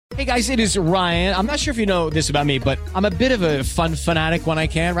Hey guys, it is Ryan. I'm not sure if you know this about me, but I'm a bit of a fun fanatic when I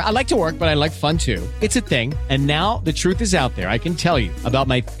can. I like to work, but I like fun too. It's a thing. And now the truth is out there. I can tell you about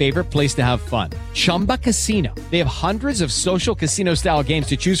my favorite place to have fun. Chumba Casino. They have hundreds of social casino style games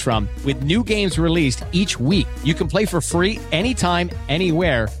to choose from with new games released each week. You can play for free anytime,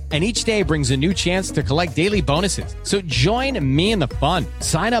 anywhere. And each day brings a new chance to collect daily bonuses. So join me in the fun.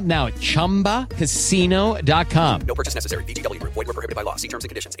 Sign up now at ChumbaCasino.com. No purchase necessary. VGW Group. Void where prohibited by law. See terms and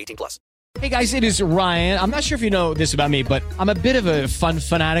conditions. 18+. Hey guys, it is Ryan. I'm not sure if you know this about me, but I'm a bit of a fun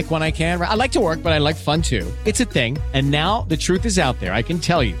fanatic when I can. I like to work, but I like fun too. It's a thing. And now the truth is out there. I can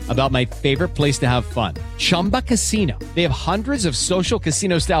tell you about my favorite place to have fun. Chumba Casino. They have hundreds of social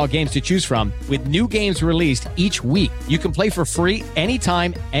casino style games to choose from with new games released each week. You can play for free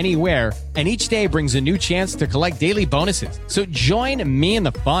anytime, anywhere. And each day brings a new chance to collect daily bonuses. So join me in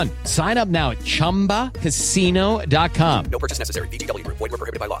the fun. Sign up now at ChumbaCasino.com. No purchase necessary. VGW Group. Void where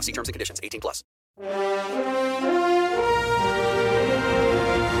prohibited by law. See terms and conditions. 18+.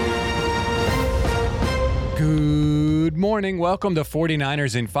 Good morning. Welcome to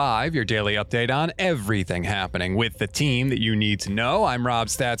 49ers in 5, your daily update on everything happening with the team that you need to know. I'm Rob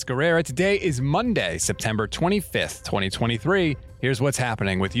Stats Guerrera. Today is Monday, September 25th, 2023. Here's what's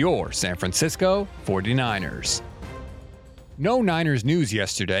happening with your San Francisco 49ers. No Niners news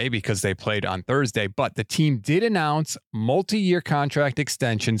yesterday because they played on Thursday, but the team did announce multi-year contract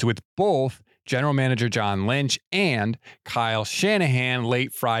extensions with both general manager John Lynch and Kyle Shanahan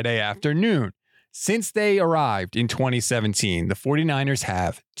late Friday afternoon. Since they arrived in 2017, the 49ers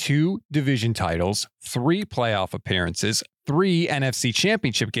have 2 division titles, 3 playoff appearances, 3 NFC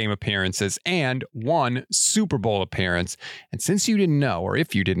Championship game appearances, and 1 Super Bowl appearance. And since you didn't know, or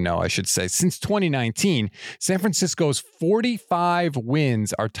if you didn't know, I should say, since 2019, San Francisco's 45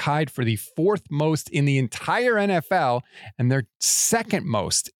 wins are tied for the 4th most in the entire NFL, and they're 2nd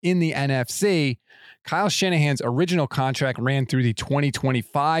most in the NFC. Kyle Shanahan's original contract ran through the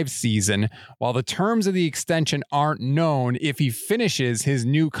 2025 season. While the terms of the extension aren't known, if he finishes his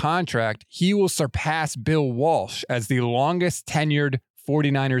new contract, he will surpass Bill Walsh as the longest tenured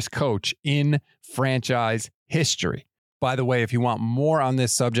 49ers coach in franchise history. By the way, if you want more on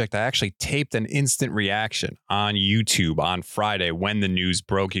this subject, I actually taped an instant reaction on YouTube on Friday when the news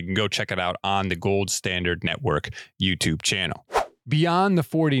broke. You can go check it out on the Gold Standard Network YouTube channel. Beyond the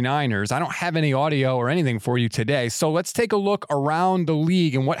 49ers, I don't have any audio or anything for you today, so let's take a look around the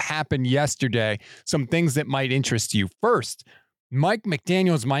league and what happened yesterday, some things that might interest you. First, Mike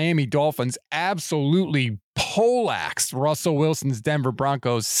McDaniel's Miami Dolphins absolutely poleaxed Russell Wilson's Denver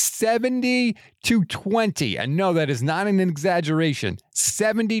Broncos 70-20. And no, that is not an exaggeration.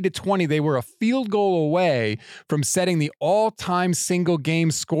 70-20. They were a field goal away from setting the all-time single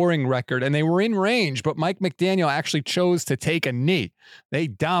game scoring record, and they were in range, but Mike McDaniel actually chose to take a knee. They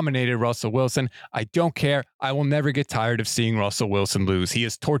dominated Russell Wilson. I don't care. I will never get tired of seeing Russell Wilson lose. He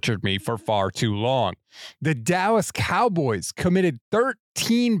has tortured me for far too long. The Dallas Cowboys committed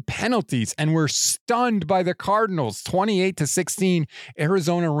 13 penalties and were stunned by the Cardinals 28-16.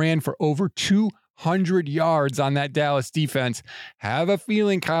 Arizona ran for over 200 yards on that Dallas defense. Have a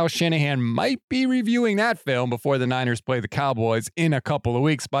feeling Kyle Shanahan might be reviewing that film before the Niners play the Cowboys in a couple of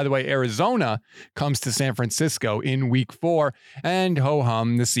weeks. By the way, Arizona comes to San Francisco in week 4, and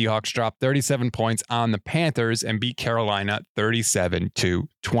ho-hum, the Seahawks dropped 37 points on the Panthers and beat Carolina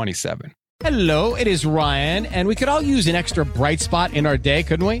 37-27. Hello, it is Ryan, and we could all use an extra bright spot in our day,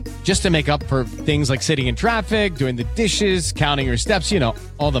 couldn't we? Just to make up for things like sitting in traffic, doing the dishes, counting your steps,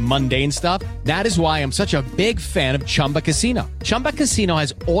 all the mundane stuff. That is why I'm such a big fan of Chumba Casino. Chumba Casino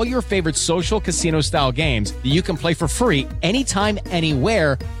has all your favorite social casino-style games that you can play for free anytime,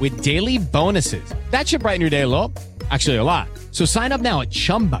 anywhere with daily bonuses. That should brighten your day a little. Actually, a lot. So sign up now at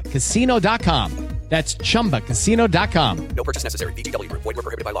ChumbaCasino.com. That's ChumbaCasino.com. No purchase necessary. VGW Group. Void where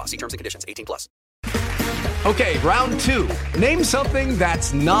prohibited by law. See terms and conditions. 18+. Okay, round 2. Name something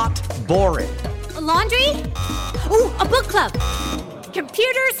that's not boring. A laundry? Ooh, a book club.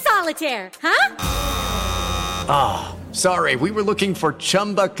 Computer solitaire, huh? Ah, sorry. We were looking for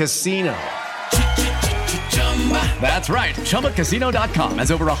Chumba Casino. That's right. ChumbaCasino.com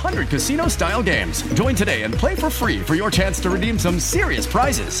has over 100 casino-style games. Join today and play for free for your chance to redeem some serious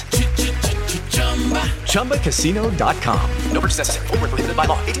prizes. ChumbaCasino.com. No purchase necessary. Void where prohibited by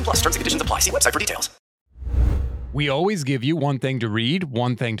law. 18+. Terms and conditions apply. See website for details. We always give you one thing to read,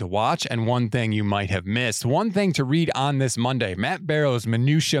 one thing to watch, and one thing you might have missed. One thing to read on this Monday. Matt Barrow's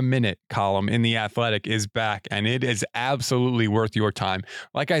Minutia Minute column in The Athletic is back, and it is absolutely worth your time.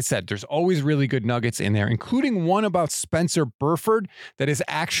 Like I said, there's always really good nuggets in there, including one about Spencer Burford that is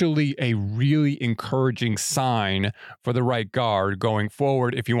actually a really encouraging sign for the right guard going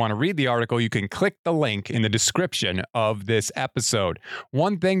forward. If you want to read the article, you can click the link in the description of this episode.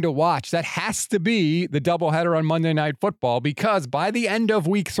 One thing to watch, that has to be the doubleheader on Monday Night Football, because by the end of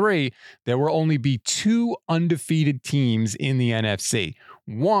week 3, there will only be 2 undefeated teams in the NFC.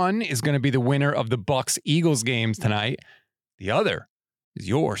 One is going to be the winner of the Bucs-Eagles games tonight. The other is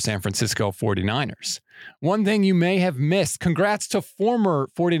your San Francisco 49ers. One thing you may have missed, congrats to former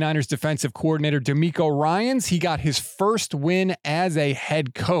 49ers defensive coordinator DeMeco Ryans. He got his first win as a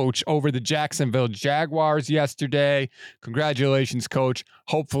head coach over the Jacksonville Jaguars yesterday. Congratulations, coach.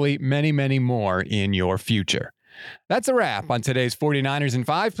 Hopefully many, many more in your future. That's a wrap on today's 49ers in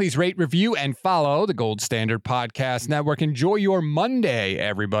 5. Please rate, review, and follow the Gold Standard Podcast Network. Enjoy your Monday,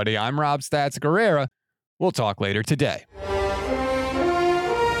 everybody. I'm Rob Stats Guerrera. We'll talk later today.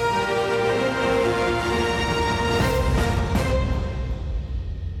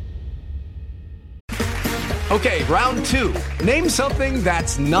 Okay, round 2. Name something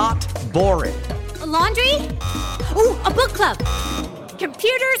that's not boring. A laundry? Ooh, a book club.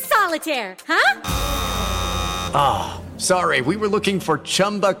 Computer solitaire, huh? Sorry, we were looking for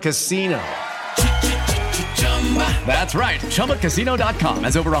Chumba Casino. That's right. ChumbaCasino.com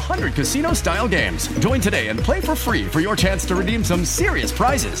has over 100 casino-style games. Join today and play for free for your chance to redeem some serious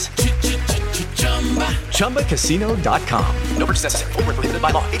prizes. ChumbaCasino.com. No purchase necessary. Void where prohibited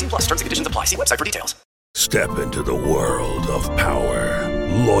by law. 18 plus terms and conditions apply. See website for details. Step into the world of power,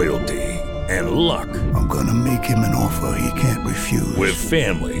 loyalty, and luck. I'm gonna make him an offer he can't refuse. With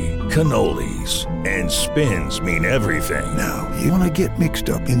family, cannolis, and spins mean everything. Now, you wanna get mixed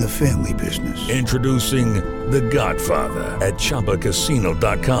up in the family business. Introducing The Godfather at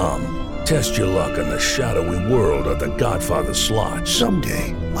ChumbaCasino.com. Test your luck in the shadowy world of The Godfather slot.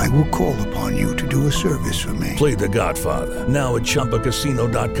 Someday, I will call upon you to do a service for me. Play The Godfather now at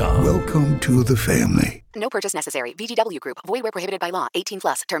ChumbaCasino.com. Welcome to the family. No purchase necessary. VGW Group. Void where prohibited by law. 18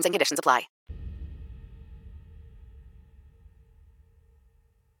 plus. Terms and conditions apply.